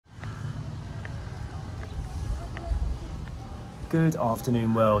Good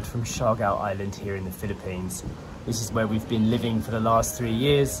afternoon world from Siargao Island here in the Philippines. This is where we've been living for the last 3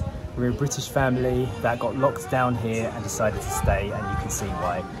 years. We're a British family that got locked down here and decided to stay, and you can see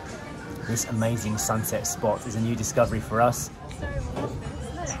why. This amazing sunset spot is a new discovery for us.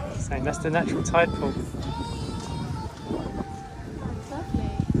 And that's the natural tide pool.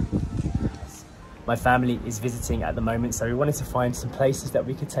 My family is visiting at the moment, so we wanted to find some places that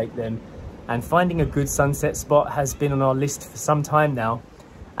we could take them. And finding a good sunset spot has been on our list for some time now.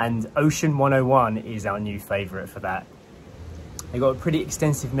 And Ocean 101 is our new favourite for that. They got a pretty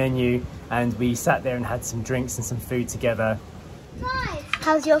extensive menu, and we sat there and had some drinks and some food together.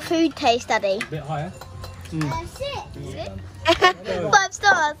 How's your food taste, Daddy? A bit higher. 5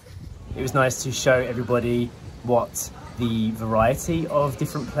 stars. It was nice to show everybody what the variety of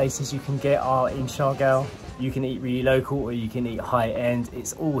different places you can get are in Siargao. You can eat really local or you can eat high end.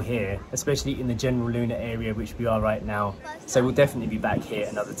 It's all here, especially in the General Luna area, which we are right now. So we'll definitely be back here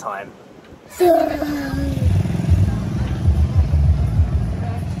another time.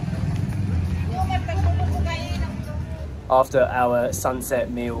 After our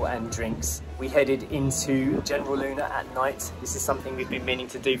sunset meal and drinks, we headed into General Luna at night. This is something we've been meaning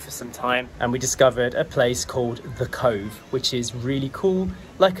to do for some time, and we discovered a place called The Cove, which is really cool,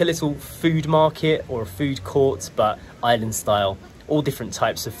 like a little food market or a food court, but island style. All different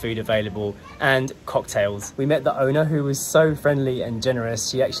types of food available and cocktails. We met the owner, who was so friendly and generous.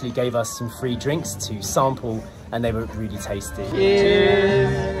 She actually gave us some free drinks to sample, and they were really tasty.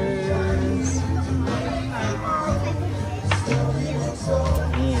 Cheers.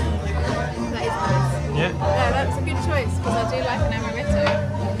 Yeah, that's a good choice because I do like an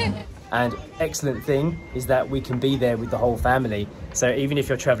amaretto. And excellent thing is that we can be there with the whole family. So even if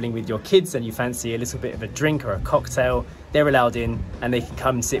you're traveling with your kids and you fancy a little bit of a drink or a cocktail, they're allowed in and they can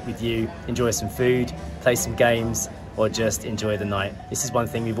come and sit with you, enjoy some food, play some games, or just enjoy the night. This is one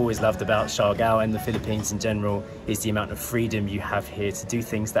thing we've always loved about Siargao and the Philippines in general, is the amount of freedom you have here to do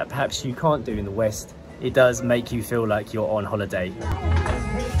things that perhaps you can't do in the West. It does make you feel like you're on holiday.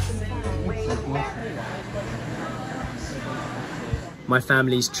 My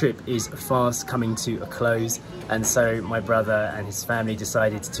family's trip is fast coming to a close, and so my brother and his family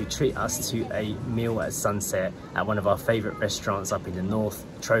decided to treat us to a meal at sunset at one of our favourite restaurants up in the north,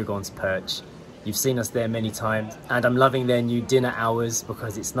 Trogon's Perch. You've seen us there many times, and I'm loving their new dinner hours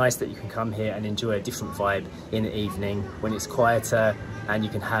because it's nice that you can come here and enjoy a different vibe in the evening when it's quieter, and you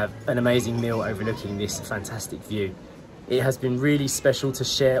can have an amazing meal overlooking this fantastic view. It has been really special to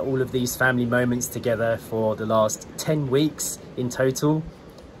share all of these family moments together for the last 10 weeks in total.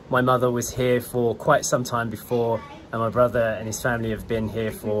 My mother was here for quite some time before, and my brother and his family have been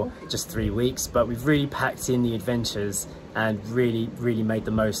here for just 3 weeks, but we've really packed in the adventures and really made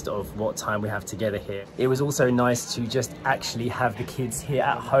the most of what time we have together here. It was also nice to just actually have the kids here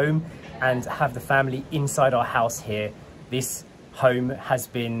at home and have the family inside our house here. This home has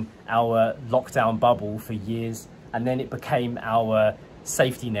been our lockdown bubble for years, and then it became our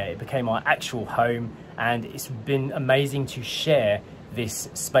safety net. It became our actual home, and it's been amazing to share this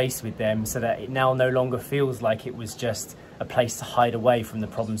space with them so that it now no longer feels like it was just a place to hide away from the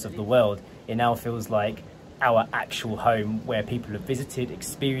problems of the world. It now feels like our actual home where people have visited,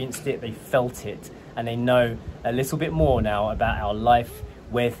 experienced it, they felt it, and they know a little bit more now about our life,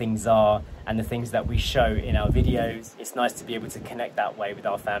 where things are, and the things that we show in our videos. It's nice to be able to connect that way with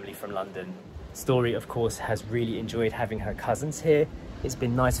our family from London. Story, of course, has really enjoyed having her cousins here. It's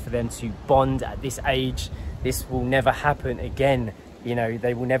been nice for them to bond at this age. This will never happen again. You know,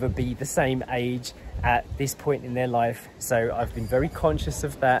 they will never be the same age at this point in their life. So I've been very conscious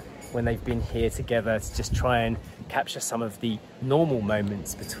of that when they've been here together, to just try and capture some of the normal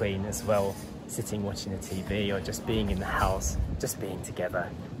moments between as well. Sitting watching the TV or just being in the house, just being together.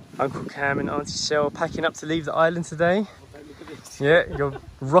 Uncle Cam and Auntie Shell packing up to leave the island today. Yeah, you're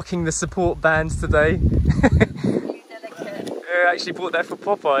rocking the support bands today. I actually bought that for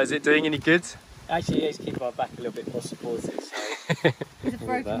Papa. Is it doing any good? Actually, it's keep our back a little bit more supportive. So. He's a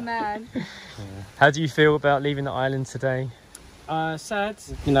broken man. Yeah. How do you feel about leaving the island today? Sad.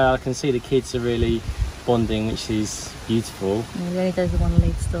 You know, I can see the kids are really bonding, which is beautiful. He really doesn't want to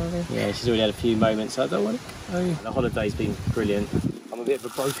leave Story. Yeah, she's already had a few moments. I don't want to go. The holiday's been brilliant. I'm a bit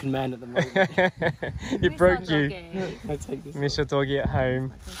of a broken man at the moment. It broke you. I take this. Miss your doggy at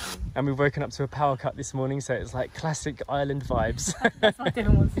home. And we've woken up to a power cut this morning, so it's like classic island vibes. That's what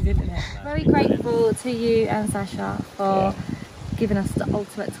Dylan wants to do, isn't it? Very grateful to you and Sacha for giving us the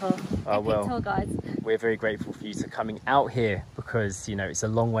ultimate tour. Oh, well, tour guys. We're very grateful for you to coming out here because, you know, it's a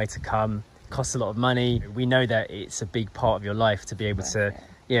long way to come. It costs a lot of money. We know that it's a big part of your life to be able to,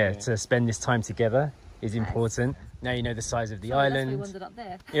 to spend this time together is important. now you know the size of the Sorry, island. That's why we wandered up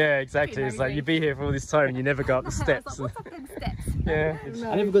there. Yeah, exactly. It's like you'd be here for all this time and you never go up the steps. I was like, what's up them steps? Yeah.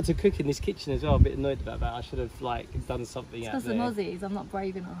 I never got to cook in this kitchen as well. I'm a bit annoyed about that. I should have like done something out Because there. I'm Aussies, I'm not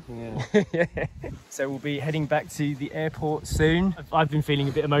brave enough. Yeah. Yeah. So we'll be heading back to the airport soon. I've been feeling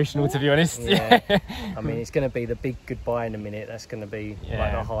a bit emotional, to be honest. Yeah. I mean, it's going to be the big goodbye in a minute. That's going to be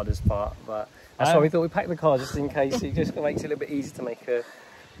like the hardest part. But that's why we thought we'd pack the car just in case. It just makes it a little bit easier to make a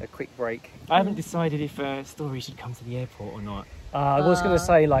quick break. I haven't decided if Story should come to the airport or not. I was going to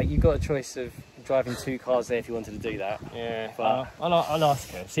say, like, you've got a choice of driving 2 cars there if you wanted to do that. Yeah, but I'll ask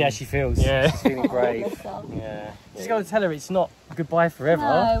her. see how she feels. Yeah. She's feeling brave. Yeah. Just got to tell her it's not goodbye forever.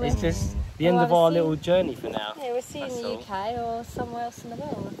 No, it's just the end of our little journey for now. Yeah, we'll see you in the UK or somewhere else in the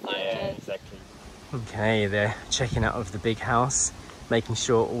world. Yeah, exactly. Okay, they're checking out of the big house, making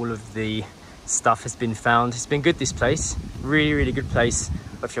sure all of the stuff has been found. It's been good, this place. Really, really good place.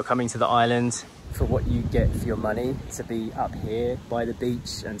 If you're coming to the island, for what you get for your money, to be up here by the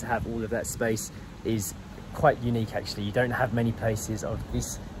beach and to have all of that space is quite unique actually. You don't have many places of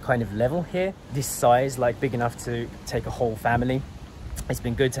this kind of level here, this size, like big enough to take a whole family. It's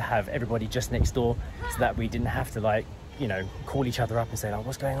been good to have everybody just next door so that we didn't have to, like, you know, call each other up and say, like,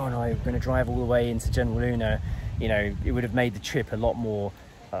 what's going on? I'm going to drive all the way into General Luna. You know, it would have made the trip a lot more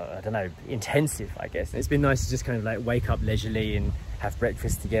I don't know, intensive, I guess. It's been nice to just kind of like wake up leisurely and have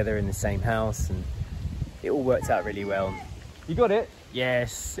breakfast together in the same house, and it all worked out really well. You got it?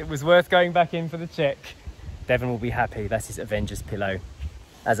 Yes, it was worth going back in for the check. Devon will be happy. That's his Avengers pillow.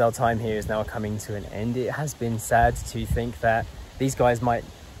 As our time here is now coming to an end, it has been sad to think that these guys might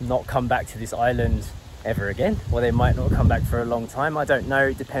not come back to this island ever again, or they might not come back for a long time. I don't know.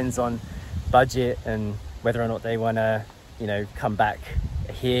 It depends on budget and whether or not they want to, you know, come back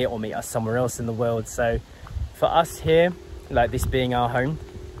here or meet us somewhere else in the world. So for us here, like this being our home,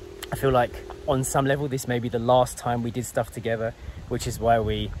 I feel like on some level this may be the last time we did stuff together, which is why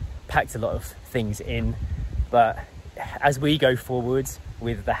we packed a lot of things in. But as we go forward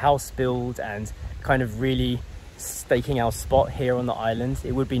with the house build and kind of really staking our spot here on the island,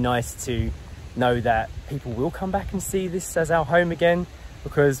 it would be nice to know that people will come back and see this as our home again,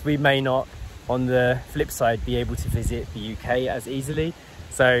 because we may not, on the flip side, be able to visit the UK as easily.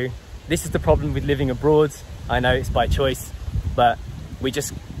 So this is the problem with living abroad. I know it's by choice, but we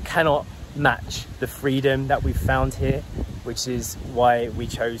just cannot match the freedom that we've found here, which is why we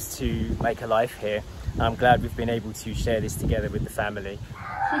chose to make a life here. I'm glad we've been able to share this together with the family.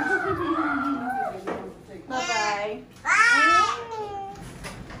 Bye-bye.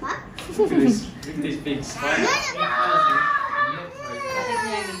 Look at this big spider.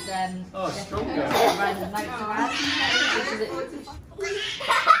 Oh, stronger.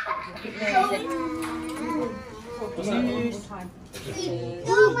 What's that?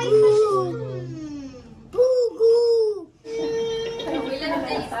 Oh, my food! Boo goo!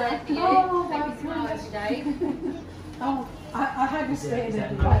 Oh, I had to stay in it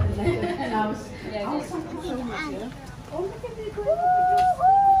and I was so much, yeah. Oh, look at the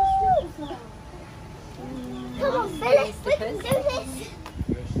Come on, Phyllis, we can do this!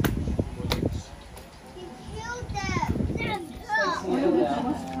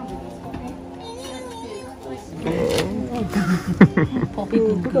 Poppy,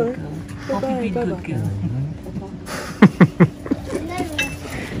 good girl. Poppy, good girl.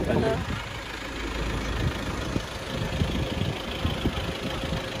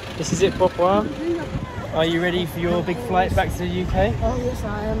 This is it, Papa. Are you ready for your big flight back to the UK? Oh, yes,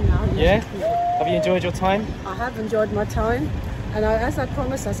 I am now. Yeah? Have you enjoyed your time? I have enjoyed my time. And as I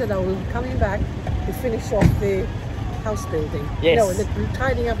promised, I said I will be coming back to finish off the house building. Yes. No, the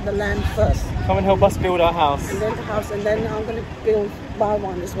tidying up the land first. Come and help us build our house. And then the house, and then I'm going to buy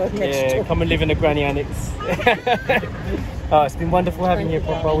one as well next Yeah, door. come and live in a granny annex. Oh, it's been wonderful having you,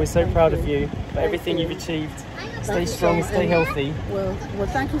 Papa. We're so proud of you for everything you've achieved. Stay strong and stay healthy. Well,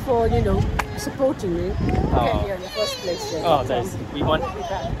 thank you for, supporting me. Oh. Here in the first place. Yeah. Oh, Des,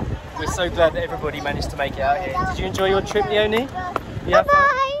 we're so glad that everybody managed to make it out here. Did you enjoy your trip, Leonie? Yeah.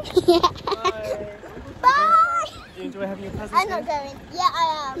 Bye! Bye. Bye! Did you enjoy having your cousins I'm not here? going. Yeah,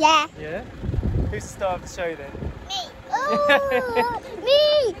 I am. Yeah. Yeah? Who's the star of the show then? Me. Oh,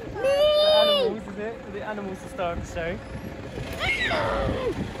 me! The Me! animals, is it? Are the animals the star of the show?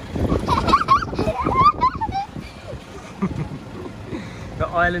 The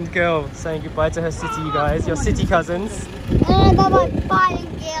island girl saying goodbye to her city, you guys. Your city cousins. Bye-bye, bye,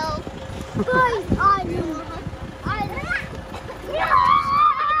 Gil. Bye, island.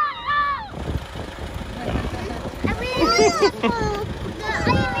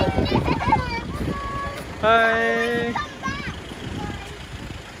 Bye.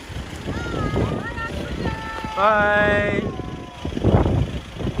 Bye.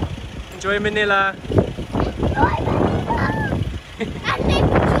 Enjoy Manila.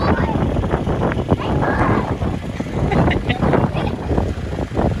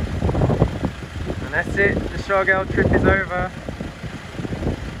 And that's it, the Siargao trip is over.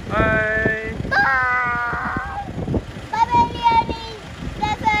 Bye! Bye! Bye-bye, Leonie,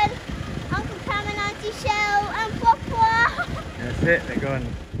 Devon, Uncle Cam and Auntie Shell and Papa! That's it, they're gone.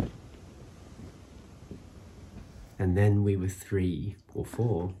 And then we were 3 or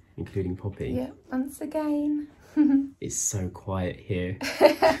 4, including Poppy. Yeah, once again. It's so quiet here.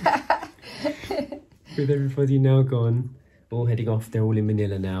 With everybody now gone, all heading off, they're all in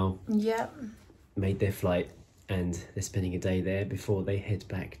Manila now. Yep. Made their flight and they're spending a day there before they head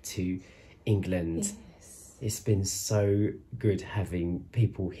back to England. Yes. It's been so good having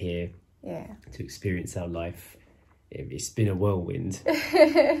people here to experience our life. It's been a whirlwind,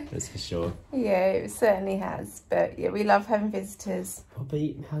 that's for sure. Yeah, it certainly has. But yeah, we love having visitors.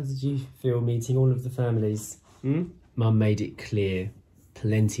 Poppy, how did you feel meeting all of the families? Mum made it clear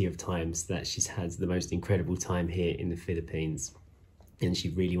plenty of times that she's had the most incredible time here in the Philippines. And she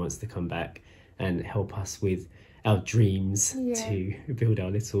really wants to come back and help us with our dreams to build our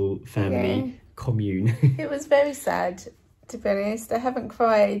little family commune. It was very sad, to be honest. I haven't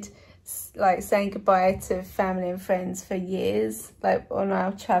cried like saying goodbye to family and friends for years, like on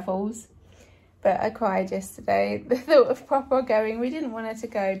our travels. But I cried yesterday. The thought of Papa going, we didn't want her to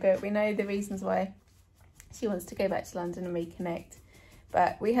go, but we know the reasons why. She wants to go back to London and reconnect.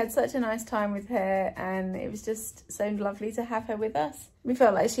 But we had such a nice time with her and it was just so lovely to have her with us. We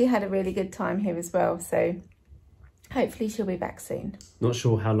felt like she had a really good time here as well, so hopefully she'll be back soon. Not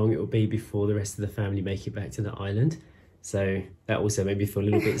sure how long it will be before the rest of the family make it back to the island. So that also made me feel a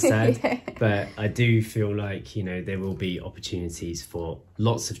little bit sad. But I do feel like, you know, there will be opportunities for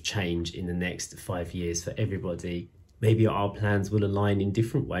lots of change in the next 5 years for everybody. Maybe our plans will align in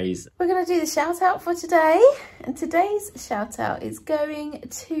different ways. We're going to do the shout out for today. And today's shout out is going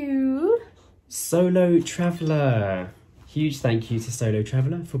to... Solo Traveller. Huge thank you to Solo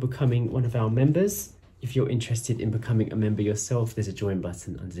Traveller for becoming one of our members. If you're interested in becoming a member yourself, there's a join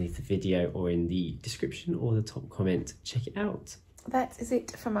button underneath the video or in the description or the top comment. Check it out. That is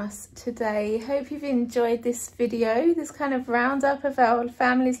it from us today. Hope you've enjoyed this video, this kind of roundup of our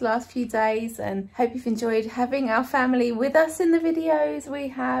family's last few days, and hope you've enjoyed having our family with us in the videos. We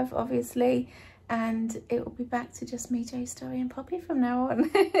have, obviously, and it will be back to just me, Joe Story and Poppy from now on.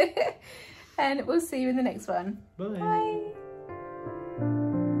 And we'll see you in the next one. Bye. Bye.